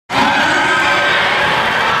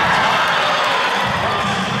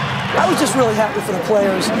just really happy for the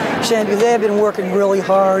players, Shandy. They have been working really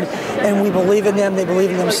hard, and we believe in them. They believe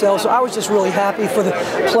in themselves. So I was just really happy for the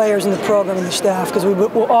players and the program and the staff because we've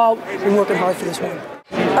all been working hard for this one.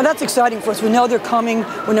 And that's exciting for us. We know they're coming.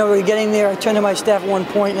 We know we're getting there. I turned to my staff at one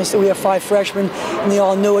point and I said we have 5 freshmen, and they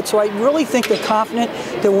all knew it. So I really think they're confident.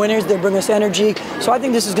 They're winners. They bring us energy. So I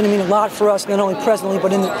think this is going to mean a lot for us, not only presently,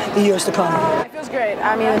 but in the years to come. It feels great.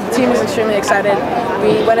 I mean, the team is extremely excited.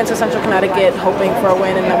 We went into Central Connecticut hoping for a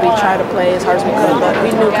win, and then we tried to play as hard as we could. But we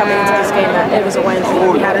knew coming into this game that it was a win.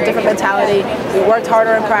 We had a different mentality. We worked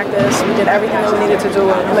harder in practice. We did everything that we needed to do,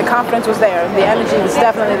 and the confidence was there. The energy was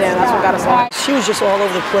definitely there, and that's what got us on. She was just all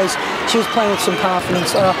over the place. She was playing with some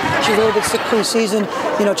confidence. She was a little bit sick pre-season,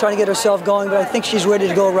 trying to get herself going, but I think she's ready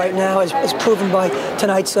to go right now, as proven by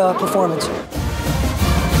tonight's performance.